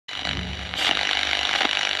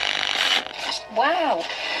Wow.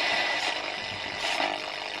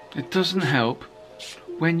 It doesn't help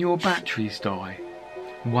when your batteries die.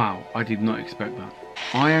 Wow, I did not expect that.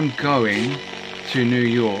 I am going to New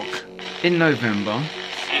York in November.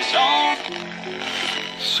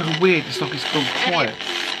 So weird, it's like it's gone quiet.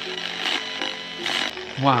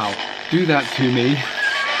 Wow, do that to me.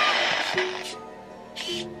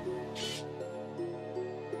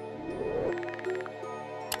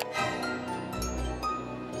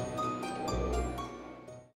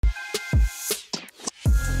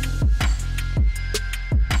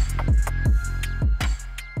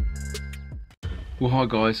 Well, hi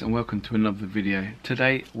guys, and welcome to another video.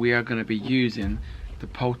 Today we are going to be using the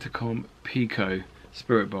Poltercom Pico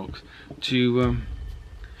spirit box to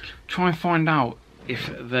try and find out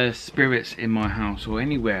if the spirits in my house or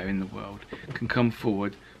anywhere in the world can come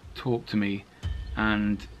forward, talk to me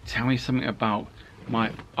and tell me something about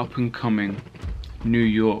my up and coming New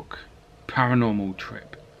York paranormal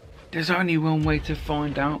trip. There's only one way to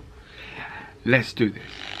find out. Let's do this.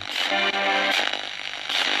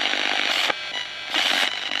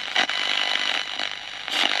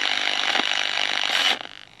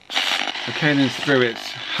 Okay then spirits,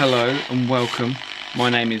 hello and welcome. My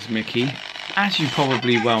name is Miki, as you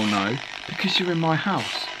probably well know, because you're in my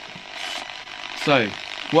house. So,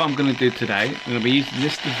 what I'm going to do today, I'm going to be using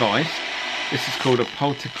this device. This is called a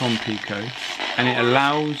Poltercom Pico, and it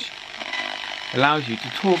allows you to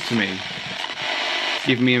talk to me,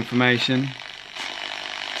 give me information.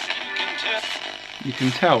 You can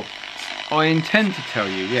tell. I intend to tell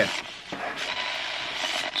you, yeah.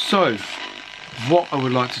 So, what I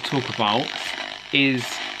would like to talk about is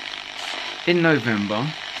in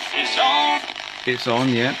November. It's on,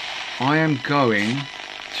 yeah. I am going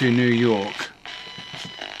to New York.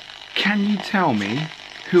 Can you tell me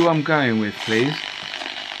who I'm going with, please?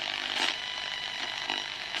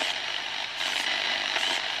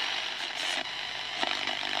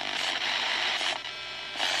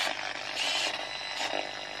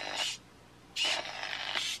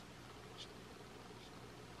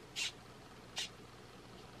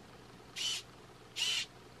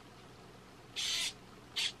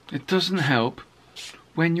 It doesn't help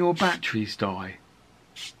when your batteries die.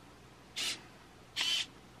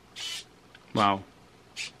 Wow.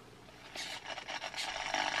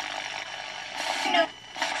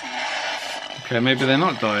 Okay, maybe they're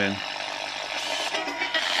not dying.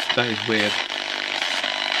 That is weird.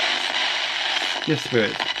 Yes,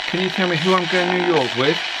 Spirit. Can you tell me who I'm going to New York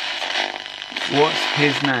with? What's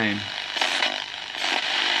his name?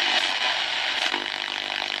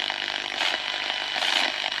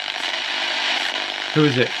 Who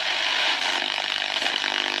is it?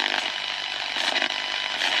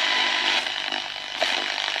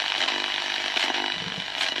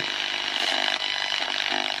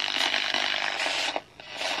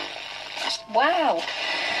 Wow.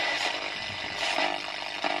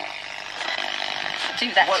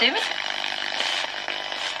 Do that to me.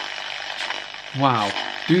 Wow,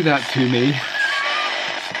 do that to me.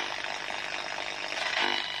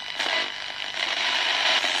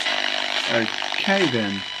 Okay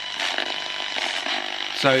then.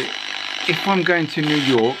 So, if I'm going to New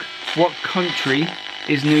York, what country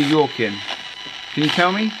is New York in? Can you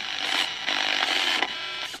tell me?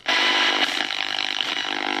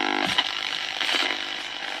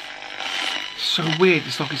 So weird,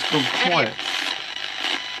 it's like it's gone quiet.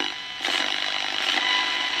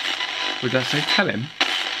 Would that say tell him?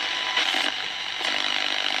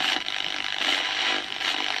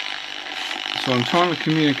 So I'm trying to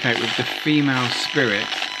communicate with the female spirit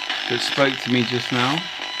that spoke to me just now.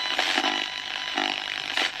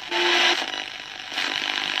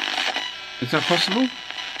 Is that possible?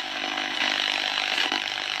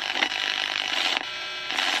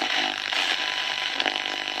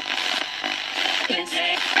 Yes.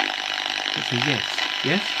 It's a yes.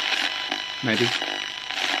 Yes? Maybe.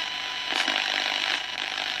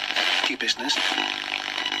 Your business.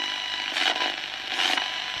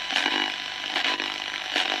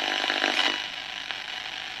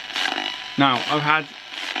 Now, I've had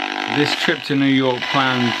this trip to New York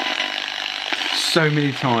planned so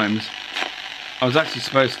many times. I was actually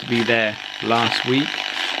supposed to be there last week.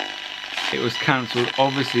 It was cancelled,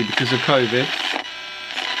 obviously, because of COVID.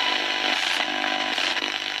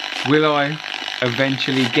 Will I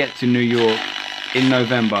eventually get to New York in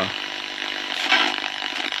November?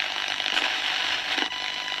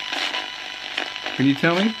 Can you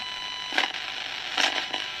tell me?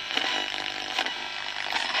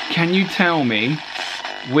 Can you tell me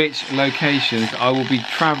which locations I will be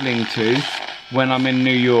travelling to when I'm in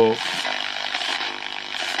New York?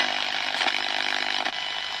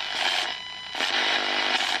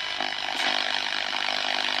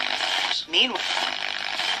 mean.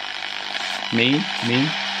 Mean? Mean?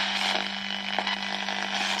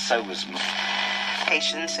 So was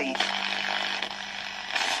Patient C.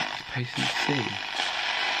 Patient C.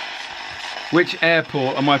 Which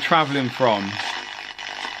airport am I travelling from?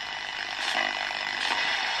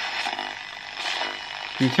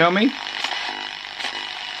 Can you tell me?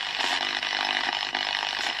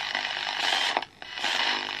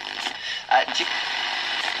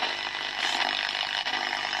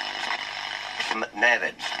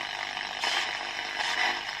 Nevin.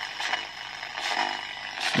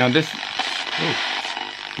 Now this, oh,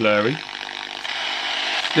 blurry.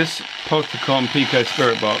 This Poltercom Pico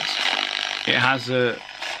spirit box, it has a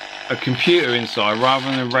computer inside rather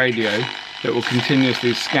than a radio that will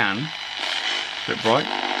continuously scan. A bit bright.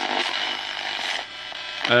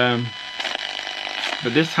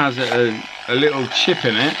 But this has a little chip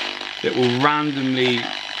in it that will randomly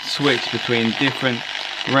switch between different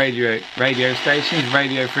radio stations,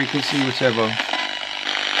 radio frequency, whichever.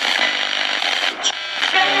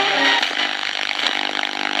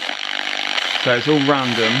 So it's all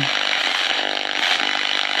random.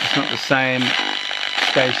 It's not the same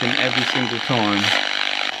station every single time.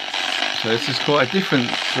 So this is quite a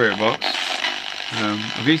different spirit box.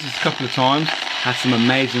 I've used this a couple of times, had some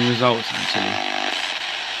amazing results actually.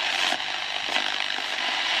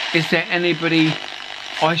 Is there anybody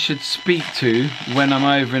I should speak to when I'm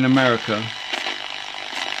over in America?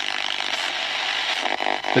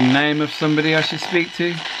 The name of somebody I should speak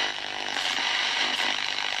to?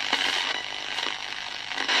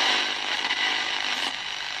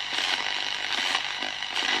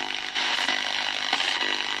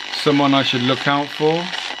 Someone I should look out for?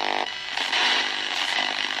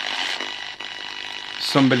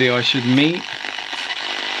 Somebody I should meet?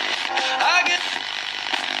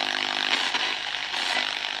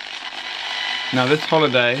 Now this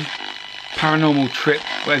holiday, paranormal trip,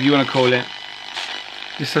 whatever you want to call it,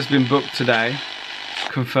 this has been booked today,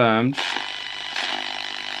 confirmed.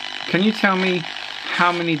 Can you tell me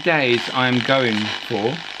how many days I am going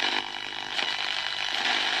for?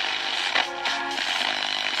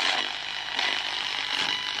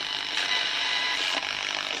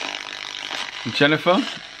 Jennifer,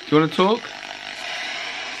 do you want to talk?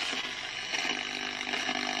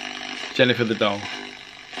 Jennifer the doll.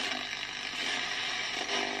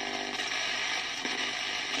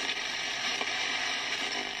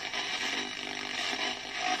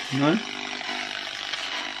 No?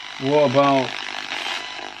 What about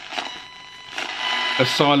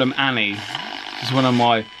Asylum Annie? This is one of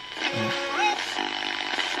my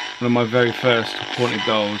very first haunted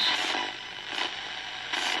dolls.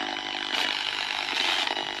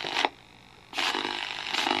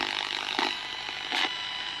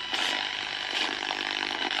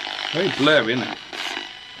 Very blurry, isn't it?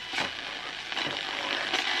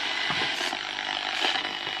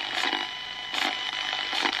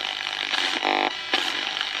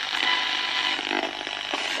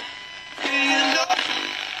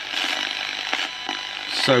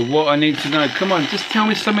 So what I need to know, come on, just tell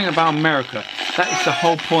me something about America. That is the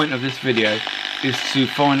whole point of this video, is to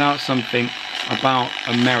find out something about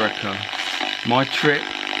America. My trip.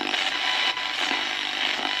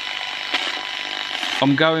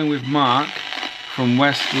 I'm going with Mark from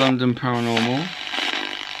West London Paranormal.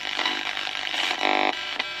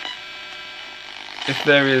 If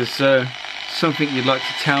there is something you'd like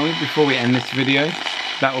to tell me before we end this video,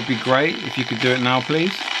 that would be great. If you could do it now,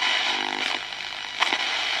 please.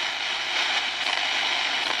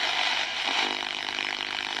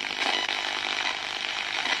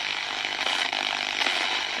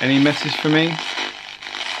 Any message for me?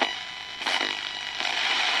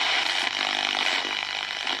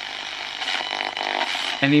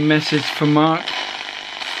 Any message for Mark?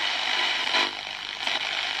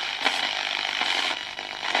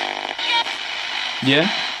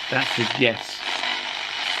 Yeah? That's a yes.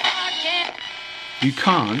 You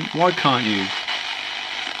can't? Why can't you?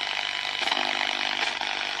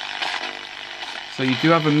 So you do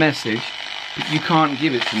have a message, but you can't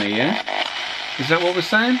give it to me, yeah? Is that what we're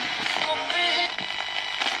saying?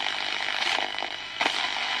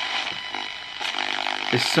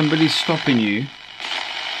 Is somebody stopping you?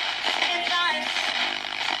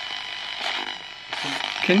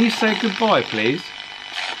 Can you say goodbye, please?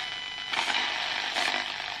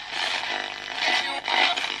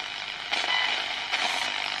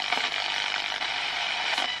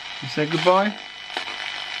 You say goodbye?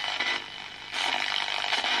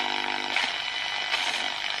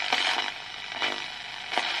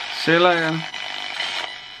 See you later.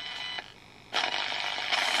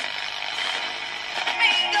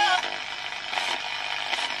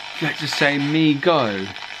 let's just say me go.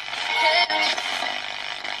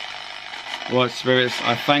 Right, spirits,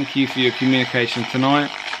 I thank you for your communication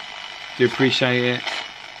tonight. Do appreciate it.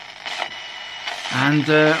 And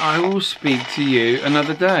I will speak to you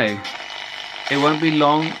another day. It won't be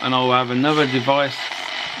long, and I'll have another device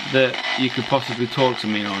that you could possibly talk to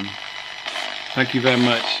me on. Thank you very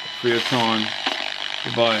much for your time.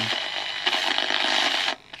 Goodbye.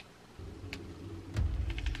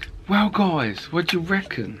 Well guys, what do you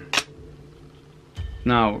reckon?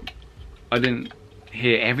 Now, I didn't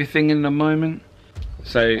hear everything in the moment,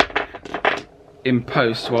 so in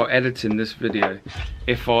post while editing this video,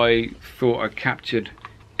 if I thought I captured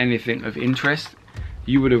anything of interest,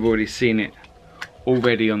 you would have already seen it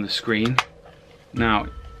already on the screen. Now,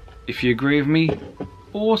 if you agree with me,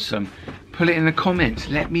 awesome. Put it in the comments,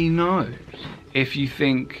 let me know. If you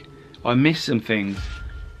think I missed some things,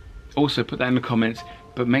 also put that in the comments,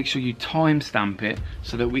 but make sure you timestamp it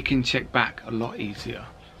so that we can check back a lot easier.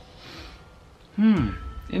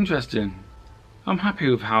 Interesting. I'm happy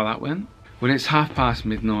with how that went. Well, it's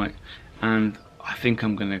midnight and I think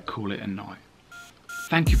I'm gonna call it a night.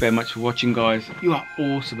 Thank you very much for watching, guys. You are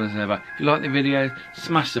awesome as ever. If you like the video,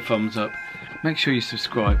 smash the thumbs up. Make sure you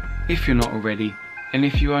subscribe if you're not already. And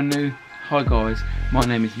if you are new, hi guys, my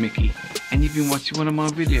name is Mickey and you've been watching one of my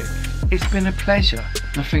videos. It's been a pleasure.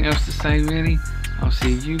 Nothing else to say really. I'll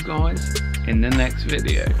see you guys in the next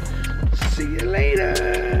video. See you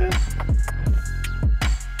later.